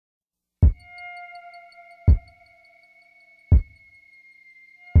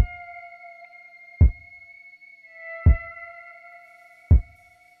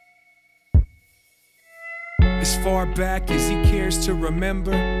As far back as he cares to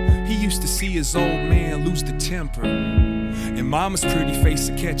remember, he used to see his old man lose the temper, and mama's pretty face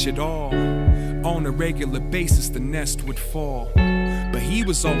to catch it all. On a regular basis the nest would fall, but he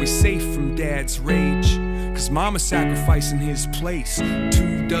was always safe from dad's rage, 'cause mama sacrificing his place.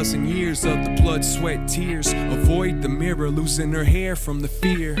 24 years of the blood, sweat, tears. Avoid the mirror, losing her hair from the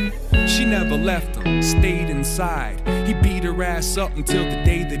fear. She never left him, stayed inside. He beat her ass up until the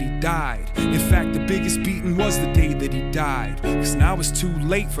day that he died. In fact, the biggest beating was the day that he died, 'cause now it's too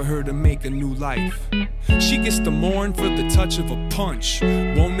late for her to make a new life. She gets to mourn for the touch of a punch.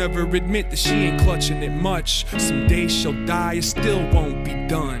 Won't ever admit that she ain't clutching it much. Someday she'll die, it still won't be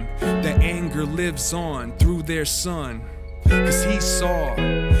done. The anger lives on through their son, 'cause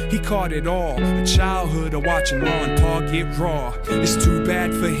he caught it all. A childhood of watching Ma and Pa get raw. It's too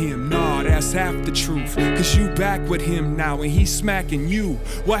bad for him, nah, that's half the truth. 'Cause you back with him now and he's smacking you.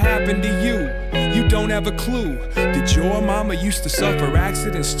 What happened to you? You don't have a clue. Did your mama used to suffer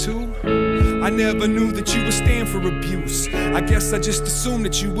accidents too? I never knew that you would stand for abuse. I guess I just assumed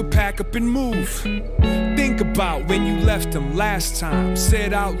that you would pack up and move. Think about when you left him last time.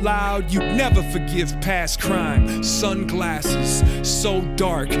 Said out loud you'd never forgive past crime. Sunglasses, so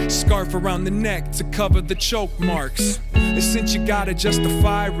dark. Scarf around the neck to cover the choke marks. And since you gotta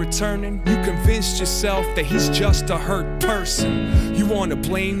justify returning, you convinced yourself that he's just a hurt person. You wanna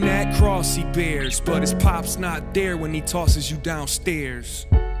blame that cross he bears, but his pop's not there when he tosses you downstairs.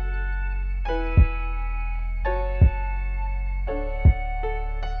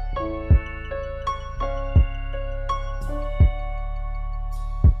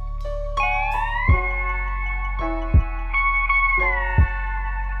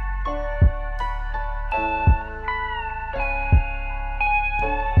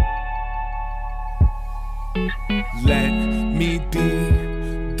 Let me be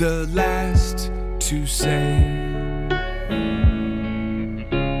the last to say,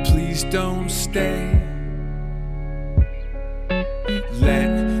 please don't stay. Let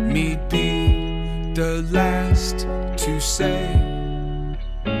me be the last to say,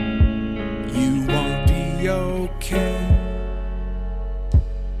 you won't be okay.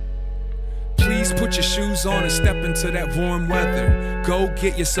 Please put your shoes on and step into that warm weather. Go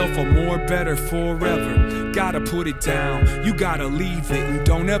get yourself a more better forever. Gotta put it down, you gotta leave it, and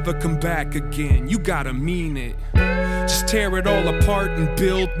don't ever come back again. You gotta mean it. Just tear it all apart and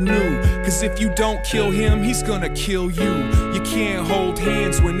build new. 'Cause if you don't kill him, he's gonna kill you. You can't hold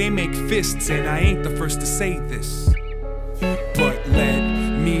hands when they make fists, and I ain't the first to say this. But let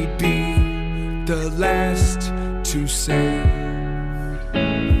me be the last to say,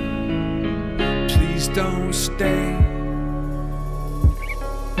 please don't stay.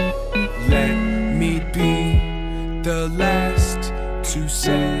 Let me be the last to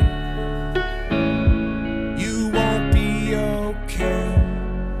say, you won't be okay.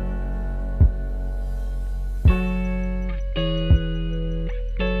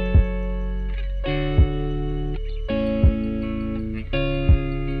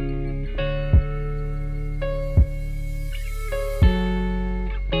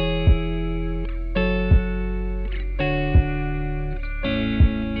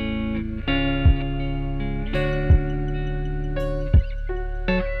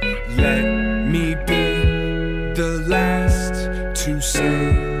 Let me be the last to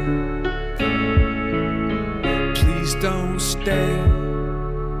say, please don't stay.